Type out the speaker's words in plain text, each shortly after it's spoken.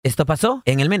Esto pasó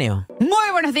en el Meneo.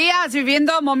 Muy buenos días,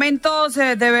 viviendo momentos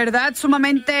de verdad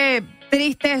sumamente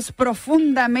tristes,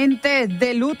 profundamente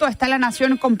de luto. Está la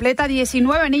nación completa.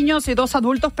 19 niños y 2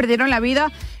 adultos perdieron la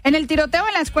vida en el tiroteo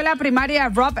en la escuela primaria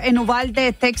Robb en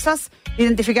Uvalde, Texas.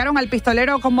 Identificaron al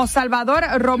pistolero como Salvador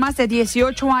Romas, de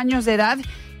 18 años de edad.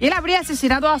 Y él habría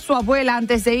asesinado a su abuela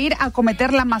antes de ir a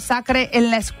cometer la masacre en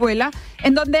la escuela,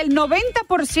 en donde el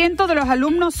 90% de los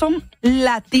alumnos son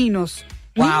latinos.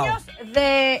 Wow. Niños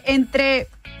de entre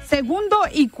segundo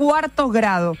y cuarto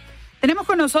grado. Tenemos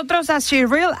con nosotros a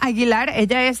Cheryl Aguilar.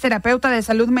 Ella es terapeuta de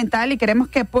salud mental y queremos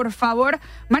que por favor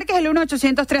marques el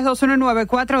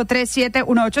 1-800-321-9437,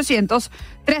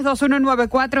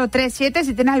 1-800-321-9437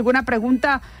 si tienes alguna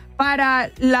pregunta para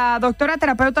la doctora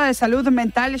terapeuta de salud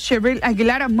mental Cheryl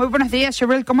Aguilar. Muy buenos días,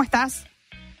 Cheryl, ¿cómo estás?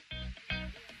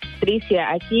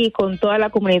 Patricia, aquí con toda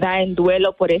la comunidad en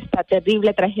duelo por esta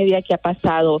terrible tragedia que ha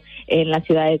pasado en la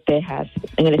ciudad de Texas,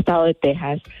 en el estado de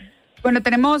Texas. Bueno,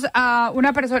 tenemos a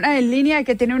una persona en línea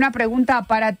que tiene una pregunta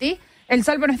para ti. El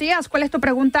Sol, buenos días. ¿Cuál es tu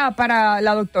pregunta para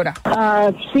la doctora?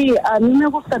 Sí, a mí me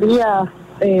gustaría,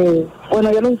 yo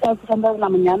lo estaba escuchando en la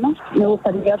mañana, me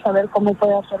gustaría saber cómo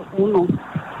puede hacer uno,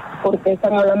 porque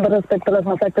están hablando respecto a las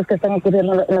masacres que están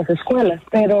ocurriendo en las escuelas,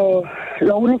 pero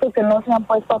lo único que no se han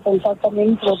puesto a pensar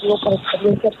también, lo digo por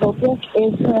experiencia propia,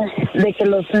 es de que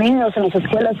los niños en las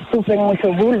escuelas sufren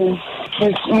mucho bullying.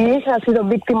 Pues, mi hija ha sido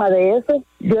víctima de eso.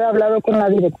 Yo he hablado con la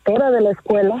directora de la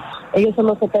escuela, ellos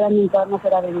solo se quedan en a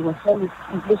hacer averiguaciones.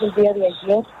 Incluso el día de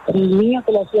ayer, el niño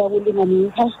que le hacía bullying a mi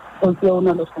hija golpeó a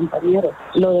uno de los compañeros,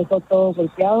 lo dejó todo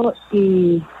golpeado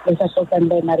y le sacó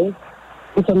sangre de nariz.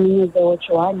 Y son niños de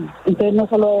 8 años. Entonces no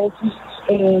solo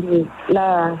es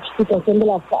la situación de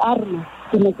las armas,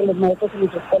 sino que los maestros en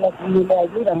las escuelas no le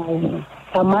ayudan,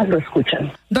 jamás lo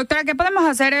escuchan. Doctora, ¿qué podemos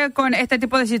hacer con este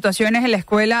tipo de situaciones en la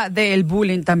escuela del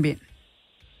bullying también?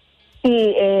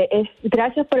 Sí,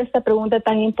 gracias por esta pregunta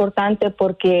tan importante,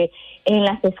 porque en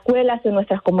las escuelas, en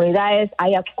nuestras comunidades,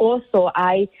 hay acoso,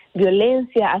 hay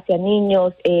violencia hacia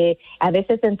niños, a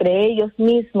veces entre ellos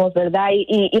mismos, ¿verdad?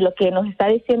 Y lo que nos está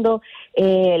diciendo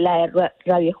la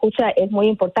radioescucha es muy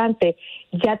importante.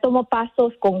 Ya tomó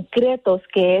pasos concretos,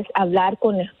 que es hablar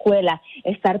con la escuela,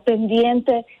 estar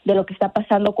pendiente de lo que está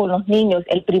pasando con los niños.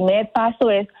 El primer paso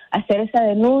es hacer esa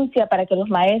denuncia para que los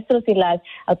maestros y las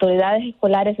autoridades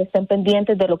escolares estén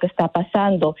pendientes de lo que está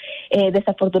pasando.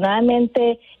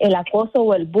 Desafortunadamente, el acoso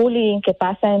o el bullying que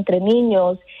pasa entre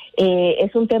niños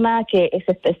es un tema que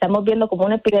estamos viendo como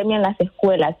una epidemia en las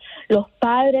escuelas. Los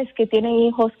padres que tienen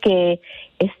hijos que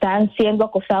están siendo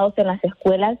acosados en las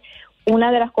escuelas,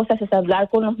 una de las cosas es hablar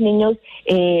con los niños,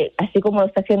 así como lo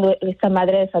está haciendo esta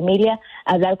madre de familia,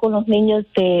 hablar con los niños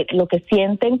de lo que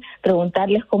sienten,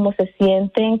 preguntarles cómo se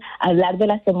sienten, hablar de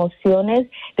las emociones,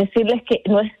 decirles que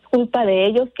no es culpa de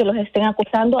ellos que los estén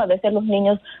acusando. A veces los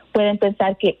niños pueden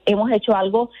pensar que hemos hecho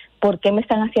algo, ¿por qué me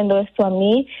están haciendo esto a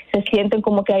mí? Se sienten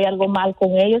como que hay algo mal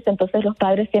con ellos. Entonces los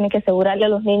padres tienen que asegurarle a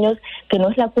los niños que no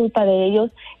es la culpa de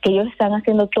ellos, que ellos están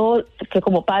haciendo todo, que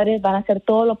como padres van a hacer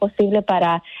todo lo posible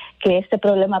para que este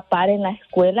problema pare en la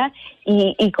escuela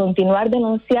y continuar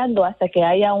denunciando hasta que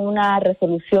haya una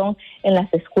resolución en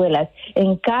las escuelas.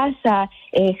 En casa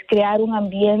es crear un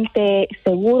ambiente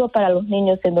seguro para los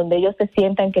niños, en donde ellos se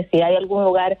sientan que si hay algún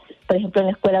lugar, por ejemplo en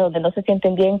la escuela, donde no se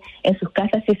sienten bien, en sus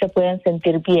casas sí se pueden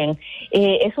sentir bien.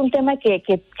 Es un tema que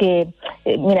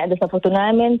mira,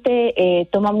 desafortunadamente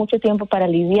toma mucho tiempo para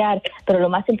lidiar, pero lo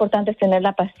más importante es tener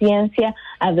la paciencia,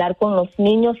 hablar con los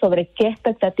niños sobre qué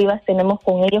expectativas tenemos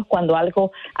con ellos cuando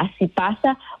algo así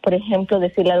pasa. Por ejemplo,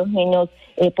 decirle a los niños,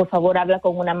 por favor, habla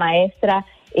con una maestra,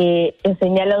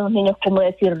 enseñarle a los niños cómo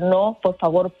decir no, por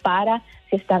favor, para.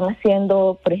 Si están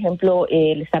haciendo, por ejemplo,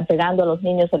 le están pegando a los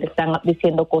niños o le están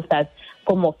diciendo cosas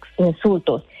como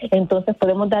insultos. Entonces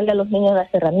podemos darle a los niños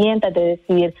las herramientas de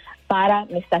decir, para,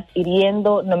 me estás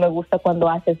hiriendo, no me gusta cuando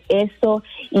haces eso,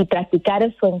 y practicar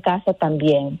eso en casa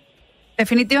también.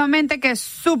 Definitivamente que es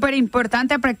súper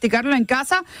importante practicarlo en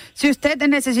casa. Si usted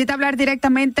necesita hablar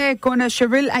directamente con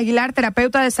Cheryl Aguilar,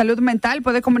 terapeuta de salud mental,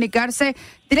 puede comunicarse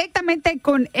directamente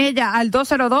con ella al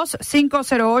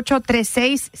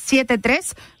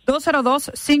 202-508-3673.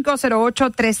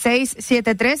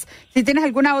 202-508-3673. Si tienes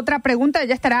alguna otra pregunta,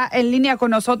 ella estará en línea con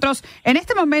nosotros. En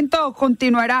este momento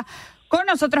continuará con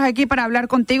nosotros aquí para hablar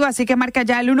contigo, así que marca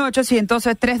ya el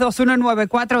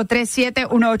 1-800-321-9437,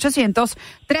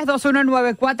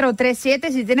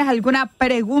 1-800-321-9437 si tienes alguna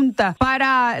pregunta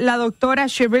para la doctora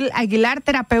Cheryl Aguilar,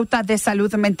 terapeuta de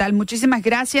salud mental. Muchísimas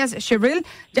gracias, Cheryl.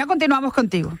 Ya continuamos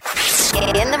contigo.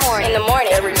 In the morning,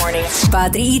 every morning.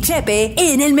 Patri y Chepe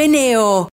en el Meneo.